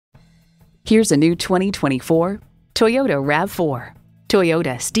Here's a new 2024 Toyota RAV4.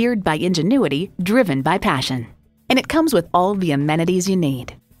 Toyota, steered by ingenuity, driven by passion. And it comes with all the amenities you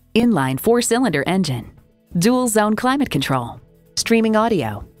need. Inline 4-cylinder engine, dual zone climate control, streaming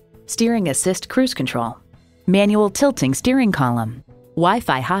audio, steering assist cruise control, manual tilting steering column,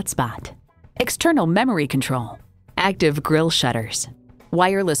 Wi-Fi hotspot, external memory control, active grille shutters,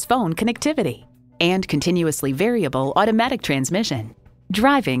 wireless phone connectivity, and continuously variable automatic transmission.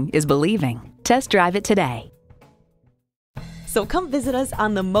 Driving is believing. Test drive it today. So come visit us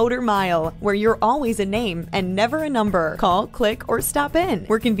on the Motor Mile, where you're always a name and never a number. Call, click, or stop in.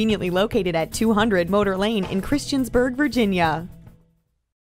 We're conveniently located at 200 Motor Lane in Christiansburg, Virginia.